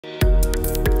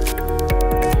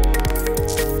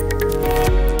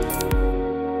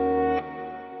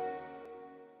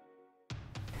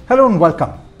Hello and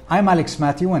welcome. I'm Alex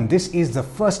Matthew and this is the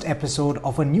first episode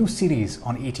of a new series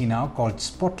on ET Now called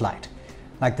Spotlight.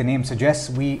 Like the name suggests,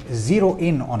 we zero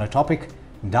in on a topic,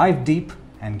 dive deep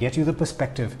and get you the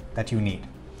perspective that you need.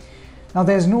 Now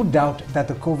there's no doubt that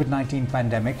the Covid-19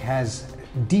 pandemic has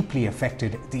deeply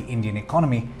affected the Indian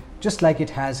economy, just like it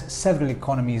has several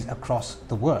economies across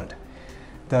the world.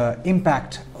 The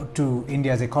impact to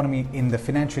India's economy in the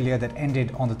financial year that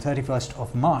ended on the 31st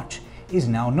of March is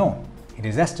now known. It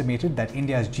is estimated that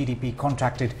India's GDP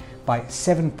contracted by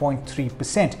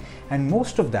 7.3%, and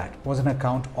most of that was on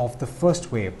account of the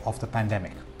first wave of the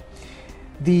pandemic.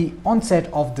 The onset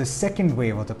of the second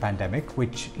wave of the pandemic,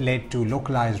 which led to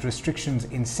localized restrictions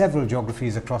in several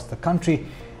geographies across the country,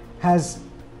 has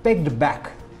pegged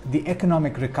back the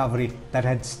economic recovery that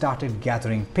had started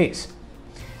gathering pace.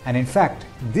 And in fact,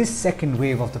 this second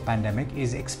wave of the pandemic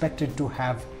is expected to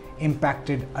have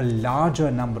impacted a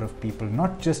larger number of people,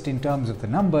 not just in terms of the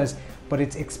numbers, but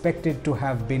it's expected to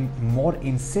have been more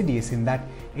insidious in that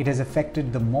it has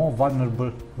affected the more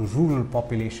vulnerable rural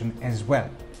population as well.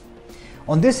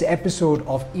 On this episode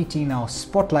of ET Now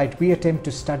Spotlight, we attempt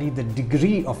to study the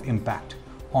degree of impact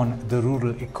on the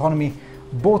rural economy,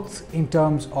 both in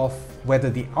terms of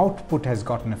whether the output has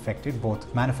gotten affected,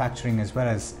 both manufacturing as well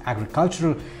as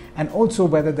agricultural, and also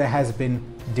whether there has been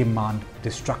demand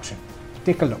destruction.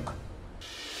 Take a look.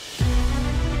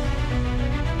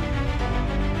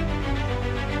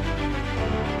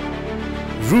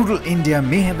 Rural India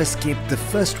may have escaped the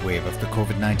first wave of the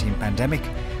Covid-19 pandemic,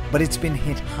 but it's been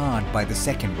hit hard by the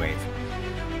second wave.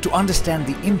 To understand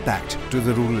the impact to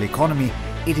the rural economy,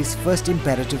 it is first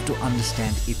imperative to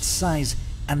understand its size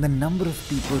and the number of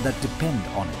people that depend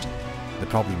on it. The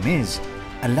problem is,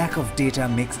 a lack of data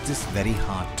makes this very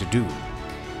hard to do.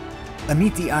 A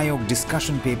Niti Aayog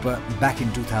discussion paper back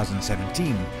in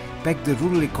 2017 pegged the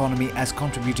rural economy as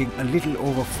contributing a little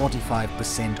over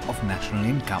 45% of national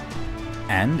income.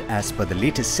 And as per the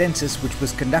latest census, which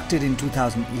was conducted in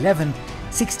 2011,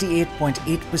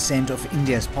 68.8% of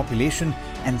India's population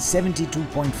and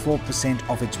 72.4%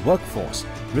 of its workforce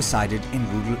resided in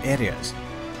rural areas.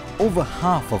 Over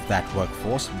half of that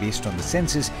workforce, based on the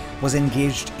census, was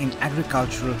engaged in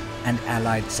agricultural and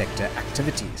allied sector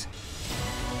activities.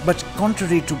 But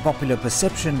contrary to popular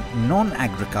perception,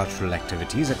 non-agricultural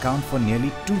activities account for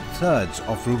nearly 2/3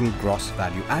 of rural gross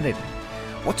value added.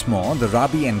 What's more, the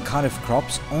rabi and kharif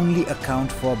crops only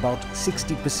account for about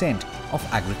 60% of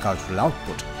agricultural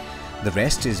output. The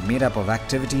rest is made up of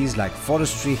activities like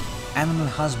forestry, animal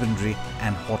husbandry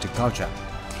and horticulture.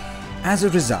 As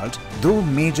a result, though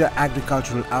major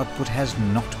agricultural output has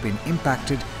not been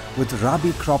impacted, with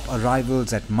rabi crop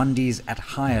arrivals at mandis at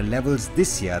higher levels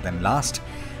this year than last,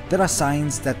 there are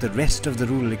signs that the rest of the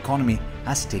rural economy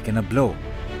has taken a blow.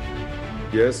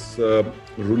 Yes,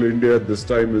 rural India this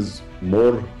time is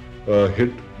more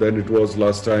hit than it was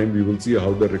last time. We will see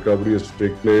how the recovery has to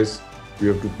take place. We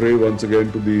have to pray once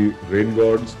again to the rain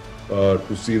gods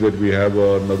to see that we have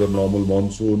another normal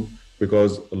monsoon,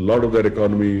 because a lot of that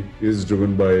economy is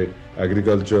driven by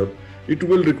agriculture. It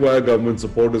will require government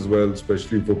support as well,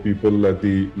 especially for people at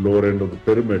the lower end of the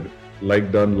pyramid,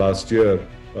 like done last year.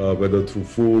 Whether through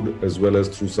food as well as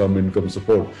through some income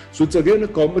support. So it's again a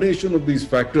combination of these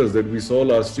factors that we saw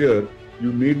last year.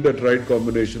 You need that right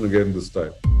combination again this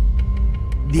time.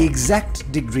 The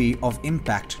exact degree of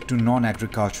impact to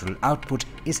non-agricultural output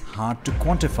is hard to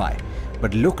quantify,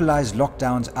 but localized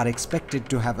lockdowns are expected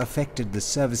to have affected the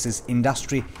services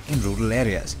industry in rural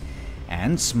areas.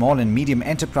 And small and medium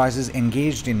enterprises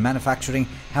engaged in manufacturing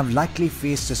have likely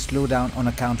faced a slowdown on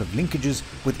account of linkages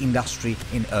with industry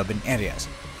in urban areas.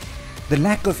 The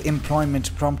lack of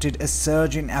employment prompted a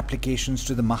surge in applications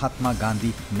to the Mahatma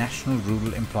Gandhi National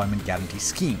Rural Employment Guarantee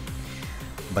Scheme.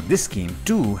 But this scheme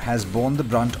too has borne the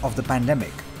brunt of the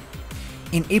pandemic.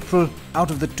 In April,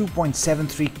 out of the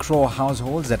 2.73 crore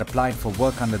households that applied for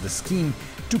work under the scheme,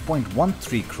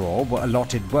 2.13 crore were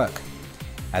allotted work.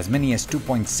 As many as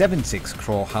 2.76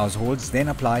 crore households then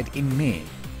applied in May.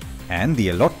 And the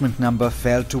allotment number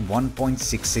fell to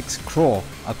 1.66 crore,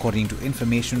 according to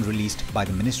information released by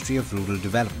the Ministry of Rural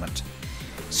Development.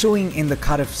 Sowing in the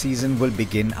kharif season will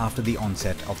begin after the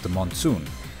onset of the monsoon.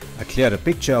 A clearer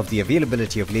picture of the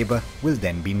availability of labour will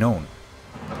then be known.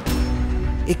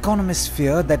 Economists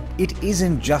fear that it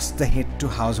isn't just the hit to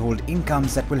household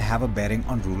incomes that will have a bearing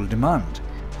on rural demand.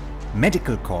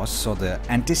 Medical costs or the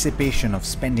anticipation of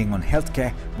spending on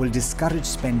healthcare will discourage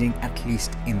spending, at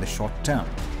least in the short term.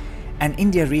 An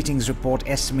India Ratings report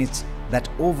estimates that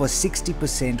over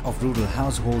 60% of rural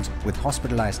households with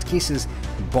hospitalized cases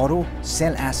borrow,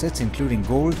 sell assets including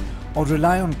gold or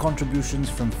rely on contributions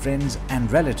from friends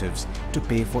and relatives to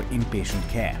pay for inpatient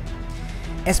care.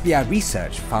 SBI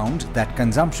research found that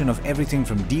consumption of everything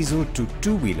from diesel to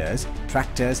two-wheelers,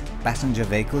 tractors, passenger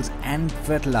vehicles and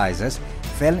fertilizers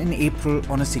fell in April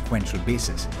on a sequential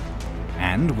basis.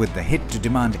 And with the hit to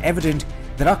demand evident,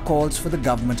 there are calls for the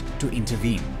government to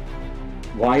intervene.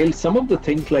 While some of the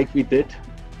things like we did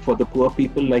for the poor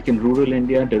people, like in rural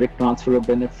India, direct transfer of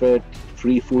benefit,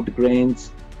 free food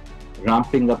grains,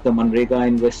 ramping up the Manrega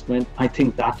investment, I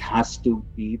think that has to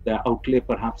be, the outlay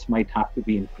perhaps might have to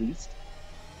be increased.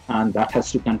 And that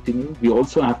has to continue. We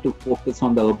also have to focus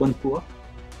on the urban poor.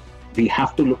 We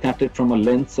have to look at it from a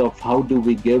lens of how do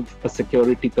we give a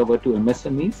security cover to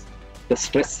MSMEs, the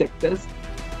stress sectors.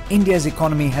 India's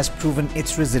economy has proven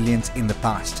its resilience in the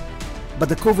past. But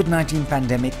the COVID-19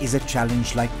 pandemic is a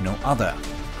challenge like no other.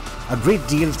 A great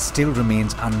deal still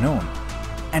remains unknown.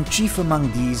 And chief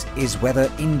among these is whether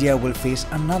India will face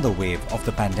another wave of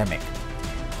the pandemic.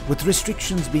 With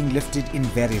restrictions being lifted in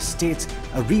various states,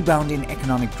 a rebound in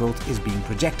economic growth is being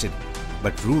projected.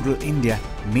 But rural India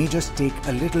may just take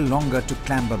a little longer to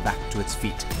clamber back to its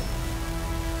feet.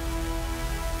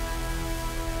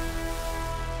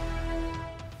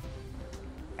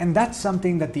 And that's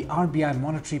something that the RBI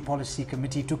Monetary Policy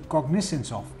Committee took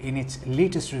cognizance of in its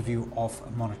latest review of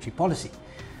monetary policy.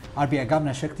 RBI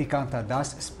Governor Shaktikanta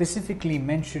Das specifically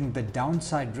mentioned the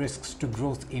downside risks to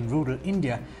growth in rural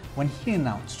India when he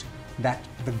announced that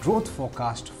the growth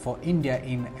forecast for India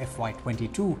in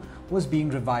FY22 was being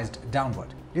revised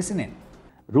downward. Listen in.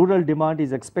 Rural demand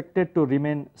is expected to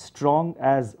remain strong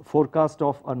as forecast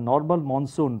of a normal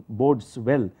monsoon bodes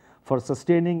well for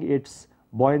sustaining its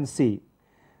buoyancy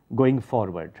going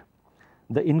forward.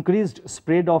 The increased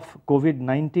spread of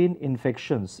COVID-19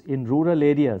 infections in rural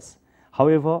areas,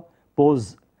 however,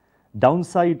 pose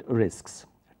downside risks.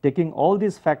 Taking all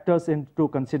these factors into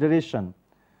consideration,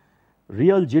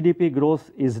 real GDP growth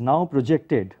is now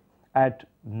projected at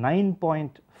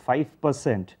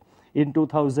 9.5% in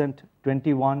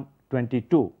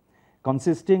 2021-22,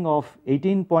 consisting of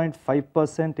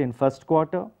 18.5% in first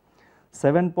quarter,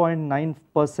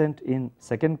 7.9% in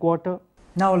second quarter.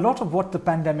 Now, a lot of what the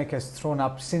pandemic has thrown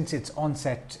up since its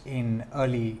onset in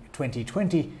early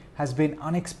 2020 has been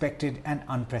unexpected and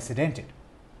unprecedented.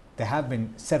 There have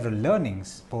been several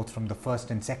learnings, both from the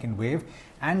first and second wave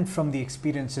and from the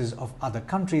experiences of other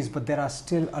countries, but there are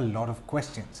still a lot of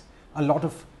questions, a lot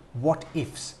of what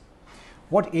ifs.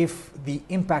 What if the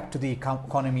impact to the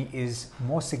economy is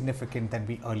more significant than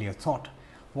we earlier thought?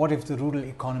 What if the rural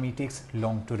economy takes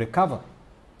long to recover?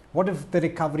 What if the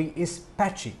recovery is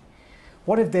patchy?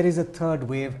 What if there is a third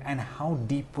wave, and how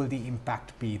deep will the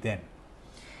impact be then?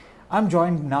 I'm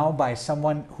joined now by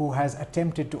someone who has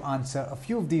attempted to answer a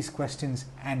few of these questions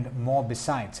and more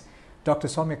besides. Dr.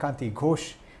 Soumyakanti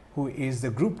Ghosh, who is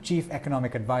the Group Chief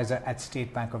Economic Advisor at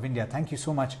State Bank of India. Thank you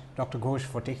so much, Dr. Ghosh,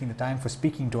 for taking the time, for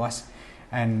speaking to us,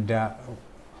 and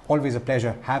always a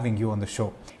pleasure having you on the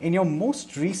show. In your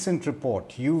most recent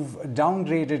report, you've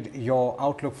downgraded your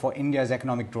outlook for India's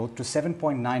economic growth to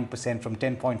 7.9% from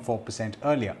 10.4%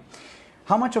 earlier.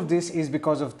 How much of this is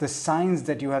because of the signs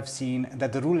that you have seen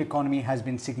that the rural economy has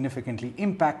been significantly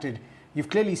impacted? You've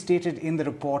clearly stated in the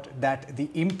report that the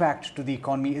impact to the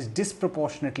economy is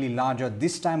disproportionately larger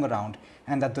this time around,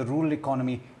 and that the rural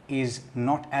economy is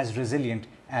not as resilient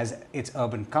as its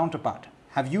urban counterpart.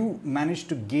 Have you managed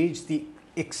to gauge the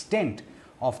extent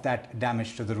of that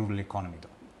damage to the rural economy, though?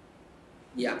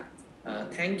 Yeah,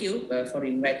 thank you for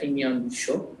inviting me on the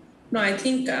show. No, I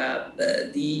think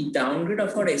the downgrade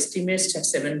of our estimates at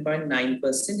 7.9%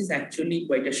 is actually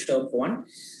quite a sharp one.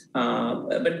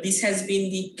 But this has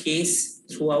been the case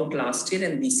throughout last year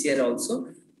and this year also.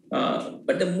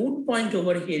 But the moot point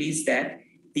over here is that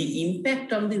the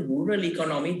impact on the rural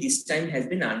economy this time has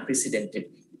been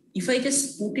unprecedented. If I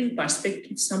just put in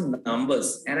perspective some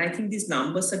numbers, and I think these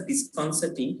numbers are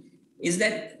disconcerting, is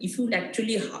that if you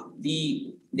actually,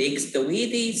 the way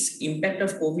this impact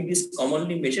of COVID is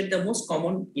commonly measured, the most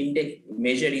common index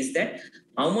measure is that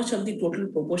how much of the total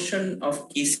proportion of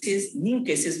cases, new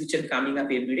cases which are coming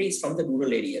up every day is from the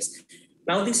rural areas.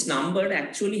 Now this number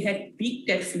actually had peaked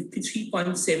at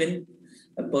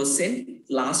 53.7%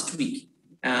 last week.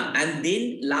 And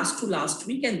then last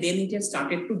week, and then it has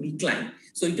started to decline.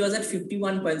 So it was at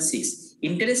 51.6.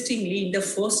 Interestingly, in the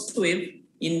first wave,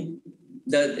 in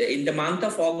the month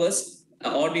of August,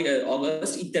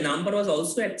 the number was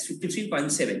also at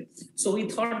 53.7. So we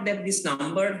thought that this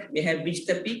number may have reached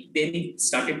the peak, then it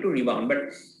started to rebound.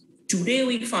 But today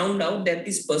we found out that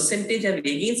this percentage have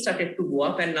again started to go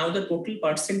up, and now the total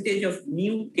percentage of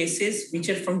new cases which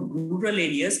are from rural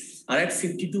areas are at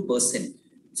 52%.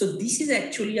 So this is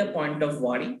actually a point of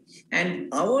worry,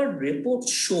 and our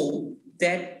reports show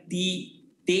that the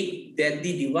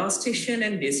devastation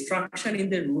and destruction in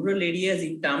the rural areas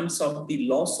in terms of the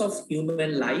loss of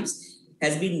human lives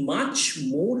has been much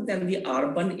more than the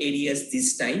urban areas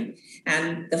this time.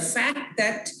 And the fact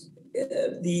that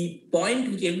the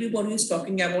point which everybody is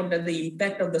talking about, that the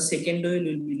impact of the second wave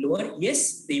will be lower.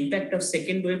 Yes, the impact of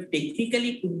second wave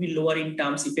technically could be lower in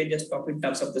terms, if I just talk in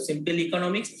terms of the simple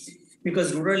economics,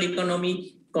 because rural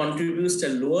economy contributes a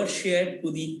lower share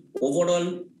to the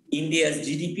overall India's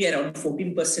GDP, around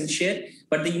 14% share.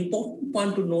 But the important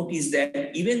point to note is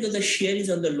that even though the share is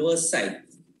on the lower side,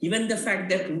 given the fact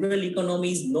that rural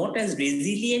economy is not as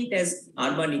resilient as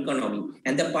urban economy,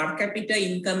 and the per capita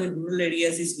income in rural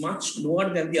areas is much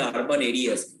lower than the urban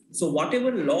areas. So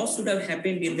whatever loss would have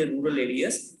happened in the rural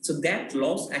areas, so that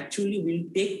loss actually will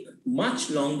take much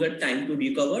longer time to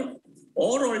recover.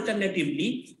 Or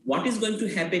alternatively, what is going to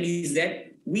happen is that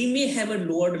we may have a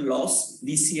lower loss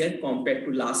this year compared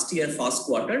to last year first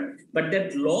quarter, but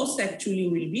that loss actually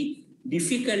will be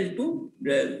difficult to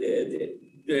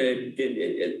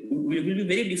will be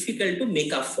very difficult to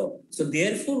make up for. So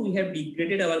therefore, we have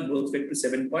degraded our growth rate to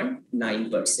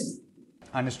 7.9%.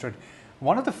 Understood.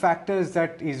 One of the factors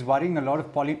that is worrying a lot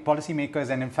of policymakers,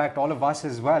 and in fact all of us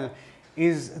as well,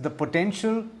 is the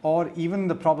potential or even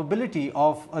the probability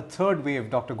of a third wave,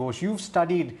 Dr. Ghosh. You've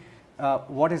studied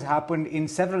what has happened in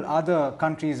several other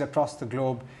countries across the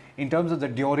globe in terms of the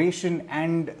duration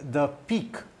and the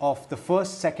peak of the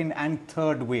first, second and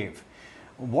third wave.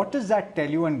 What does that tell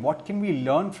you, and what can we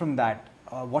learn from that?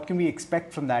 What can we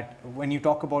expect from that when you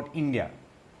talk about India?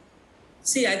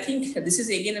 See, I think this is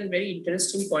again a very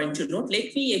interesting point to note.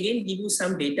 Let me again give you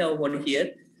some data over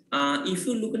here. If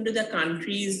you look into the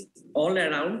countries all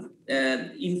around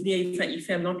India, if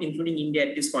I'm not including India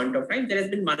at this point of time, there has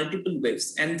been multiple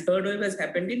waves, and third wave has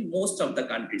happened in most of the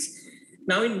countries.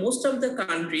 Now, in most of the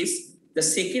countries, the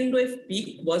second wave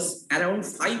peak was around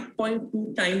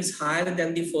 5.2 times higher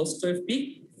than the first wave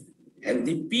peak. And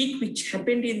the peak which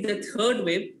happened in the third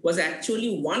wave was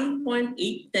actually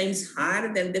 1.8 times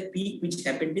higher than the peak which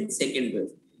happened in second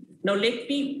wave. Now, let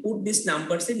me put these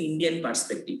numbers in Indian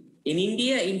perspective. In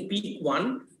India, in peak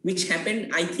 1, which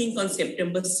happened, I think, on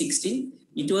September 16,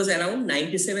 it was around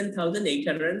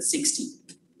 97,860.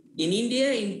 In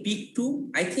India, in peak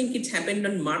 2, I think it happened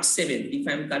on March 7th. If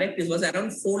I'm correct, it was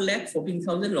around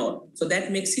 4,14,000 odd. So that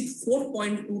makes it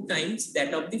 4.2 times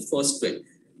that of the first wave.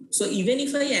 So even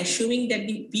if I assuming that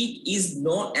the peak is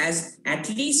not as at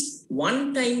least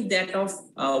one time that of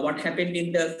what happened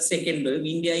in the second wave,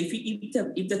 India,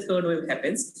 if the third wave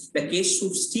happens, the case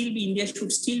should still be, India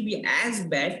should still be as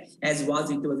bad as it was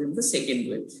in the second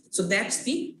wave. So that's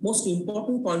the most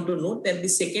important point to note, that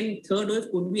the third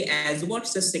wave could be as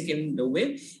worse as second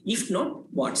wave, if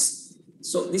not worse.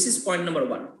 So this is point number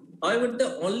 1. However,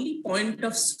 the only point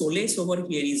of solace over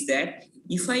here is that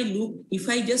if I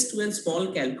just do a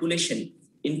small calculation,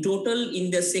 in total in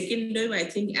the second wave, I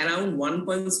think around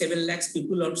 1.7 lakhs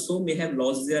people or so may have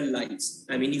lost their lives.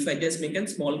 I mean, if I just make a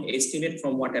small estimate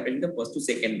from what happened in the first to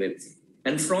second wave.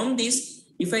 And from this,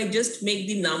 if I just make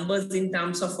the numbers in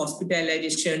terms of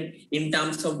hospitalization, in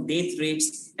terms of death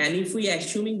rates, and if we are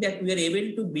assuming that we are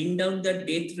able to bring down the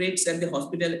death rates and the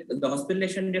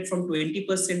hospitalization rate from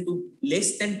 20% to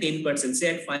less than 10%,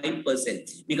 say at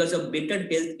 5%, because of better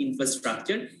health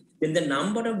infrastructure, then the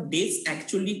number of deaths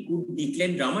actually could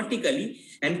decline dramatically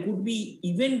and could be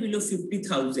even below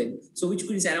 50,000. So which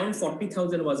is around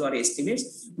 40,000 was our estimate,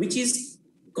 which is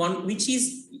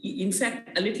in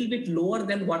fact a little bit lower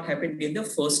than what happened in the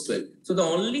first wave. So the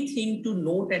only thing to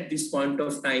note at this point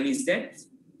of time is that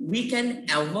we can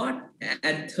avoid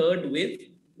a third wave,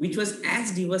 which was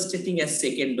as devastating as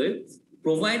second wave,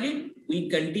 provided we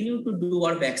continue to do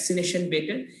our vaccination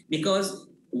better. Because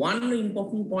one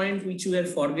important point which we are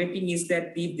forgetting is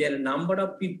that the number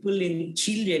of people in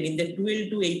children in the 12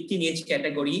 to 18 age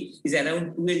category is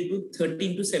around 12 to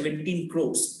 13 to 17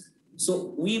 crores.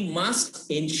 So we must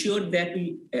ensure that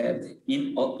we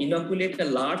inoculate a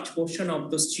large portion of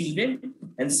those children.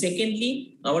 And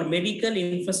secondly, our medical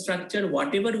infrastructure,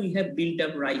 whatever we have built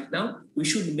up right now, we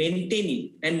should maintain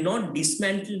it and not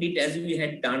dismantle it as we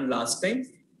had done last time.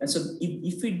 And so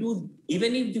if we do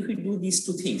these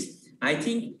two things, I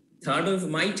think third wave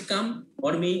might come,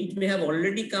 or it may have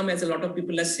already come, as a lot of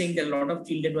people are saying that a lot of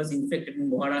children was infected in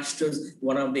Maharashtra's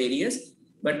one of the areas,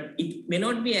 but it may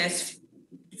not be as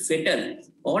fatal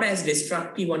or as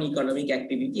destructive on economic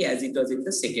activity as it was in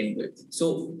the second wave.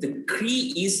 So the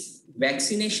key is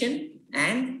vaccination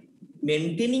and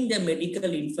maintaining the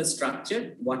medical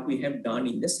infrastructure, what we have done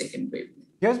in the second wave.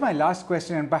 Here's my last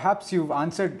question, and perhaps you've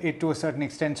answered it to a certain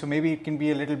extent, so maybe it can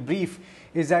be a little brief,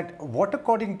 is that what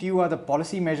according to you are the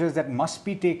policy measures that must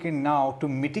be taken now to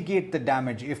mitigate the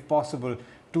damage, if possible,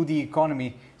 to the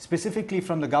economy, specifically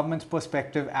from the government's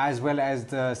perspective as well as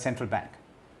the central bank?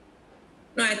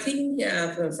 No, I think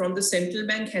from the central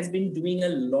bank has been doing a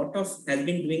lot of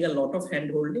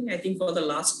hand-holding. I think for the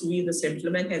last 2 years,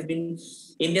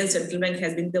 Indian central bank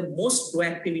has been the most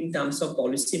proactive in terms of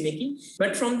policy making.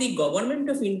 But from the government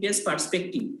of India's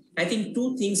perspective, I think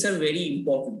two things are very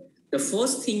important. The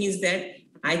first thing is that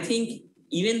I think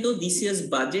even though this year's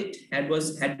budget had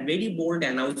very bold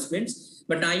announcements,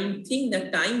 but I think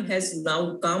the time has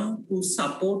now come to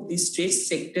support the stressed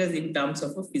sectors in terms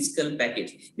of a fiscal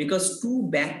package, because two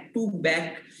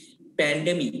back-to-back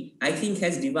pandemic, I think,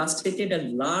 has devastated a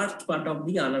large part of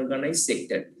the unorganized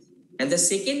sector. And the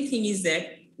second thing is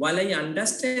that while I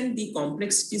understand the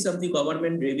complexities of the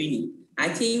government revenue, I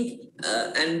think,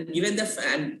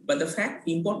 but the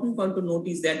important point to note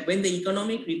is that when the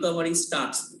economic recovery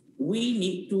starts, we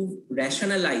need to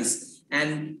rationalize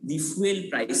and the fuel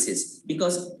prices,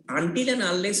 because until and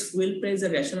unless fuel prices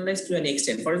are rationalized to an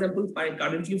extent, for example,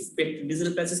 currently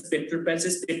petrol price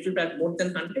more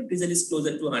than 100, diesel is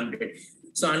closer to 100.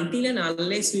 So until and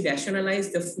unless we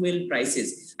rationalize the fuel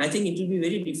prices, I think it will be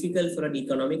very difficult for an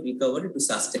economic recovery to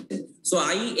sustain. So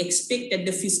I expect that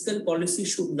the fiscal policy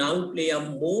should now play a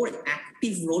more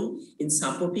active role in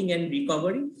supporting and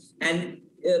recovery, and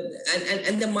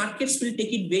the markets will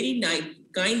take it very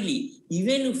kindly,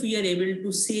 even if we are able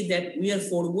to say that we are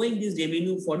foregoing this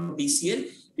revenue for this year,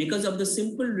 because of the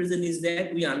simple reason is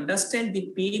that we understand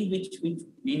the pain which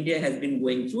India has been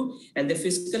going through, and the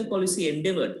fiscal policy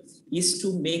endeavor is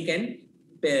to make an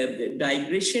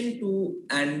digression to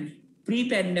an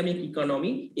pre-pandemic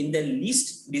economy in the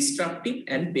least disruptive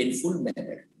and painful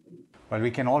manner. Well,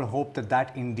 we can all hope that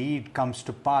that indeed comes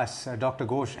to pass. Dr.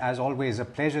 Ghosh, as always, a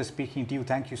pleasure speaking to you.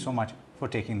 Thank you so much for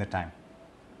taking the time.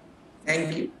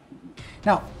 Thank you.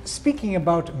 Now, speaking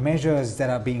about measures that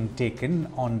are being taken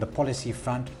on the policy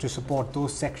front to support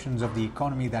those sections of the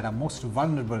economy that are most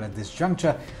vulnerable at this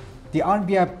juncture, the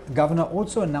RBI governor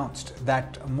also announced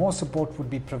that more support would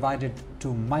be provided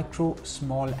to micro,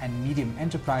 small and medium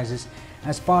enterprises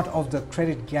as part of the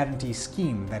credit guarantee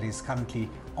scheme that is currently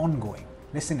ongoing.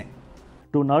 Listen in.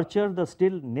 To nurture the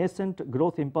still nascent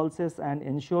growth impulses and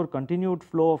ensure continued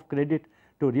flow of credit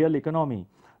to real economy,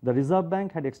 the Reserve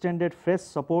Bank had extended fresh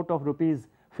support of rupees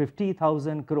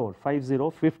 50,000 crore,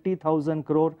 50,000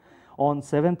 crore on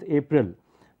 7th April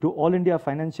to all India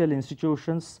financial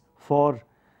institutions for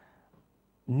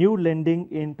new lending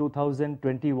in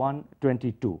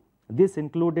 2021-22. This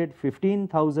included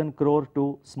 15,000 crore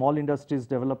to Small Industries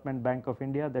Development Bank of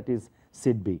India, that is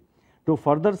SIDBI, to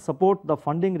further support the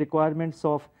funding requirements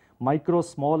of micro,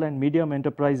 small and medium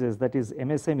enterprises, that is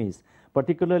MSMEs,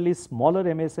 particularly smaller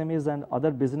MSMEs and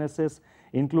other businesses,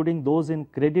 including those in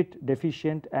credit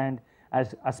deficient and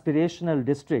aspirational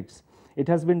districts. It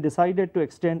has been decided to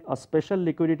extend a special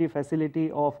liquidity facility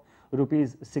of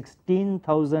rupees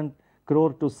 16,000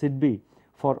 crore to SIDBI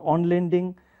for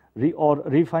on-lending or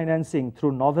refinancing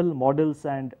through novel models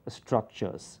and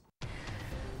structures.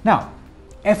 Now,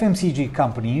 FMCG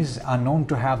companies are known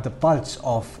to have the pulse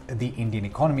of the Indian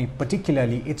economy,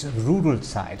 particularly its rural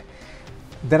side.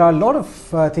 There are a lot of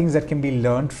things that can be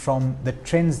learned from the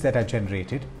trends that are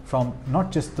generated from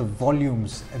not just the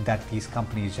volumes that these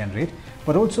companies generate,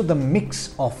 but also the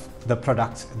mix of the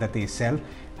products that they sell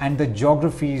and the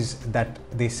geographies that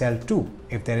they sell to.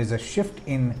 If there is a shift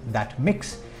in that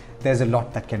mix, there's a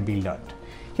lot that can be learned.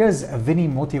 Here's Vinny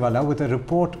Motiwala with a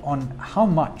report on how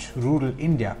much rural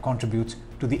India contributes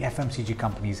to the FMCG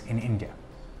companies in India.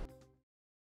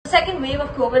 The second wave of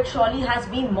COVID surely has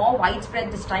been more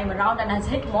widespread this time around and has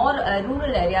hit more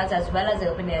rural areas as well as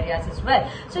urban areas as well.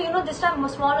 So, this time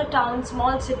smaller towns,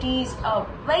 small cities,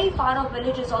 very far off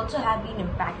villages also have been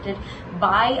impacted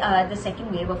by the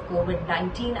second wave of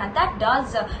COVID-19, and that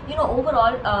does,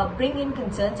 overall bring in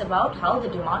concerns about how the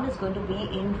demand is going to be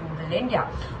in rural India.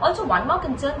 Also, one more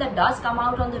concern that does come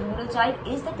out on the rural side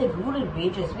is that the rural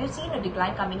wages. We've seen a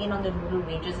decline coming in on the rural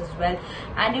wages as well,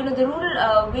 and the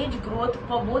rural wage growth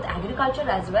for both agriculture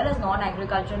as well as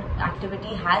non-agricultural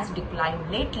activity has declined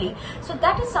lately. So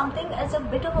that is something as a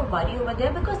bit of a worry over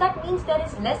there, because that means there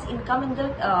is less income in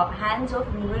the hands of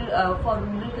for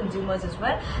rural consumers as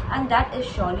well, and that is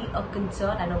surely a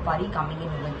concern and a worry coming in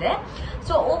over there.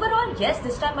 So overall, yes,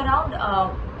 this time around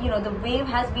the wave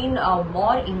has been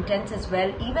more intense as well.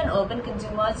 Even urban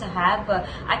consumers have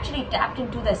actually tapped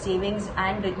into their savings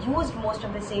and used most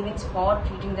of the savings for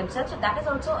treating themselves. So that is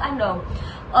also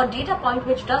a data point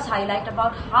which does highlight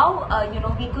about how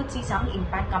we could see some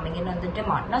impact coming in on the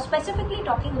demand. Now, specifically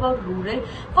talking about rural,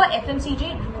 for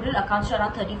FMCG, rural accounts for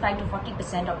around 35 to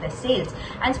 40% of their sales,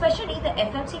 and especially the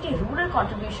FMCG rural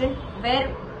contribution,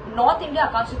 where North India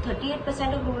accounts for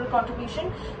 38% of rural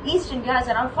contribution, East India is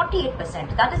around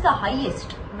 48%. That is the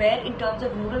highest, where in terms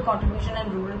of rural contribution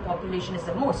and rural population is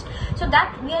the most. So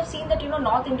that we have seen that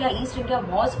North India, East India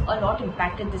was a lot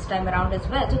impacted this time around as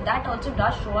well. So that also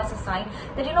does show us a sign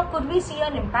that could we see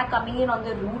an impact coming in on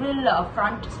the rural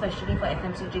front, especially for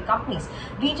FMCG companies.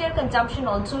 Retail consumption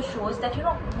also shows that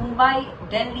Mumbai,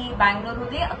 Delhi, Bangalore,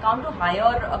 they account to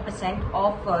higher percent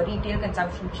of retail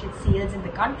consumption sales in the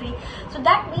country. So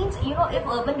that means if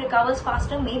urban recovers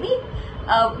faster, maybe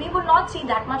we will not see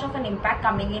that much of an impact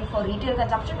coming in for retail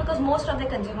consumption, because most of the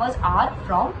consumers are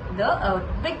from the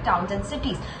big towns and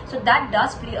cities. So that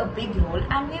does play a big role,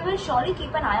 and we will surely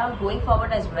keep an eye out going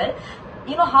forward as well,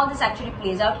 how this actually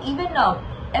plays out. Even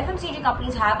FMCG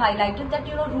companies have highlighted that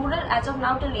rural as of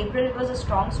now till April it was a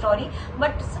strong story,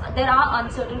 but there are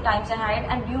uncertain times ahead,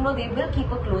 and they will keep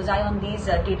a close eye on these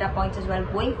data points as well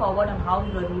going forward on how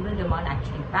the rural demand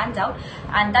actually pans out,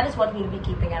 and that is what we'll be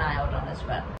keeping an eye out on as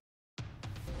well.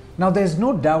 Now, there's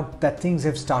no doubt that things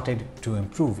have started to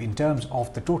improve in terms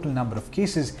of the total number of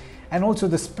cases and also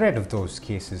the spread of those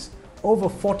cases. Over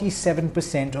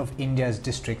 47% of India's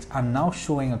districts are now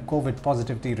showing a COVID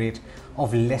positivity rate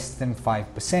of less than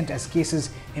 5%, as cases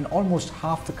in almost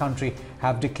half the country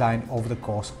have declined over the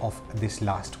course of this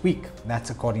last week.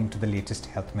 That's according to the latest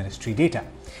Health Ministry data.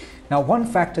 Now, one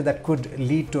factor that could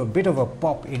lead to a bit of a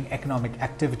pop in economic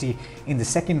activity in the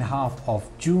second half of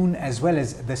June as well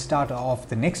as the start of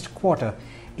the next quarter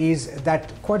is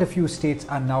that quite a few states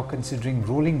are now considering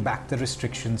rolling back the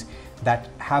restrictions that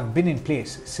have been in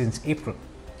place since April.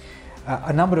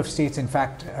 A number of states, in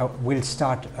fact, will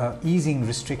start easing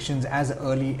restrictions as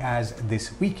early as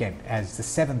this weekend, as the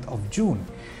 7th of June.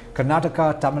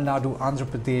 Karnataka, Tamil Nadu, Andhra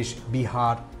Pradesh,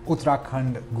 Bihar,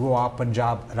 Uttarakhand, Goa,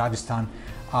 Punjab, Rajasthan,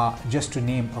 just to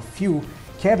name a few.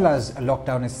 Kerala's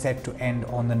lockdown is set to end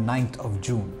on the 9th of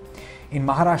June. In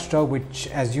Maharashtra, which,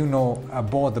 as you know,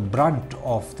 bore the brunt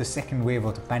of the second wave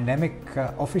of the pandemic,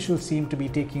 officials seem to be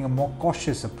taking a more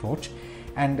cautious approach,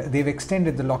 and they've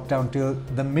extended the lockdown till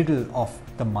the middle of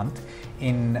the month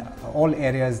in all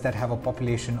areas that have a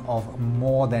population of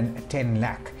more than 10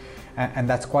 lakh. And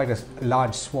that's quite a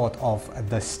large swath of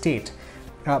the state.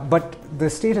 But the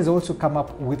state has also come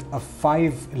up with a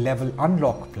 5-level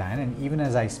unlock plan, and even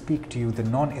as I speak to you, the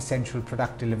non-essential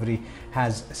product delivery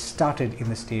has started in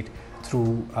the state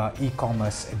through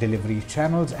e-commerce delivery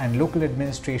channels, and local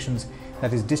administrations,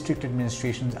 that is district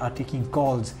administrations, are taking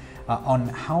calls on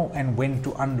how and when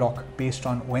to unlock based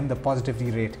on when the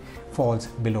positivity rate falls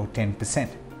below 10%.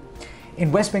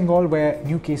 In West Bengal, where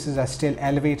new cases are still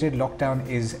elevated, lockdown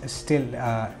is still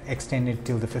extended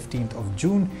till the 15th of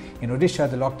June. In Odisha,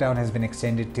 the lockdown has been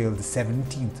extended till the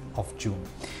 17th of June.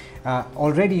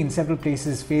 Already in several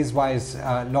places, phase-wise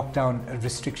lockdown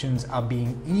restrictions are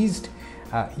being eased.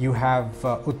 You have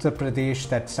Uttar Pradesh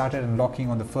that started unlocking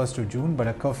on the 1st of June, but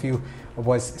a curfew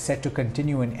was set to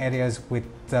continue in areas with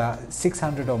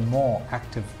 600 or more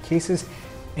active cases.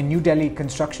 In New Delhi,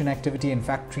 construction activity in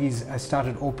factories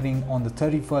started opening on the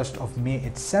 31st of May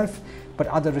itself, but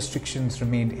other restrictions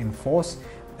remained in force.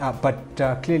 But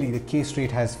clearly the case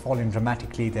rate has fallen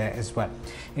dramatically there as well.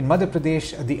 In Madhya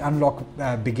Pradesh, the unlock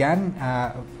began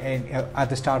at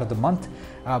the start of the month,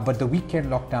 but the weekend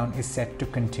lockdown is set to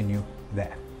continue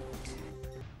there.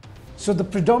 So the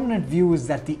predominant view is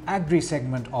that the agri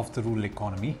segment of the rural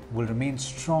economy will remain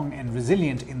strong and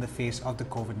resilient in the face of the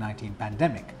COVID-19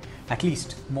 pandemic, at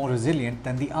least more resilient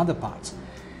than the other parts.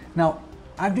 Now,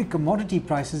 agri commodity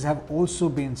prices have also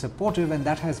been supportive, and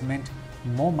that has meant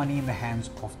more money in the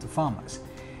hands of the farmers.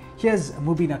 Here's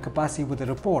Mubina Kapasi with a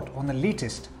report on the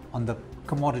latest on the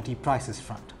commodity prices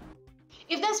front.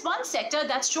 If there's one sector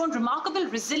that's shown remarkable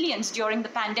resilience during the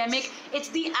pandemic, it's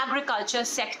the agriculture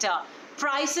sector.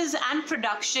 Prices and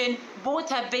production both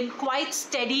have been quite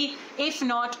steady, if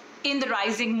not in the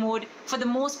rising mood for the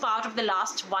most part of the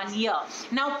last 1 year.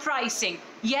 Now, pricing.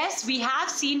 Yes, we have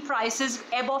seen prices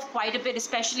ebb off quite a bit,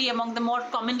 especially among the more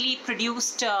commonly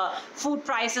produced food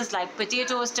prices like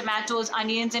potatoes, tomatoes,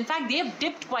 onions. In fact, they have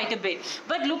dipped quite a bit.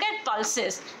 But look at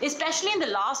pulses, especially in the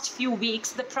last few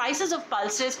weeks. The prices of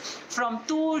pulses from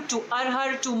tur to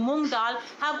arhar to moong dal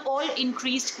have all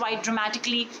increased quite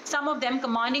dramatically, some of them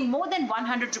commanding more than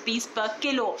 100 rupees per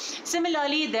kilo.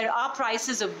 Similarly, there are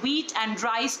prices of wheat and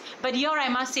rice, but here I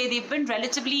must say they've been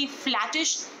relatively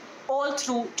flattish all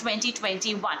through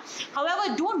 2021.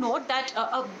 However, do note that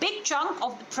a big chunk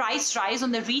of the price rise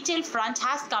on the retail front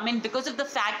has come in because of the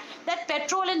fact that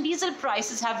petrol and diesel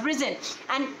prices have risen.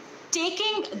 And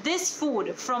taking this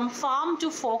food from farm to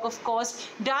fork, of course,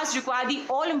 does require the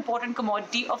all-important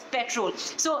commodity of petrol.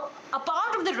 So a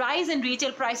part of the rise in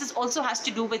retail prices also has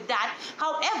to do with that.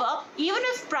 However, even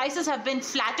if prices have been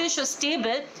flattish or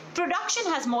stable, production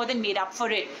has more than made up for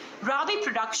it. Rabi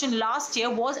production last year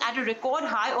was at a record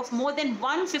high of more than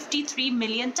 153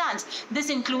 million tons. This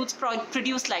includes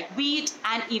produce like wheat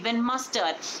and even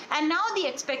mustard. And now the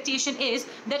expectation is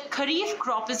that Kharif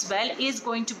crop as well is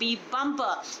going to be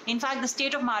bumper. In fact, the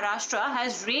state of Maharashtra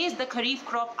has raised the Kharif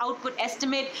crop output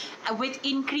estimate with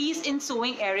increase in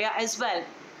sowing area as well.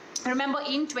 Remember,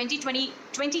 in 2020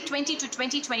 to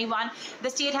 2021, the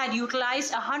state had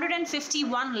utilized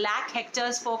 151 lakh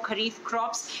hectares for Kharif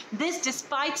crops. This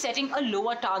despite setting a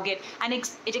lower target, and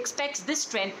it expects this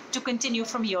trend to continue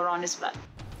from here on as well.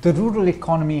 The rural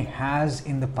economy has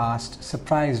in the past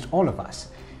surprised all of us,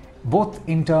 both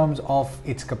in terms of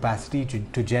its capacity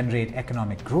to generate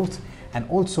economic growth and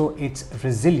also its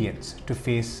resilience to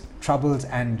face troubles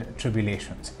and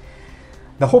tribulations.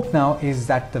 The hope now is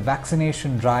that the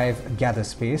vaccination drive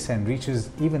gathers pace and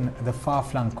reaches even the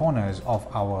far-flung corners of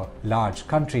our large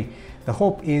country. The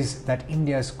hope is that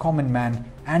India's common man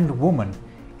and woman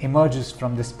emerges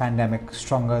from this pandemic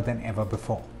stronger than ever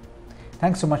before.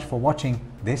 Thanks so much for watching.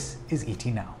 This is ET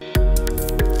Now.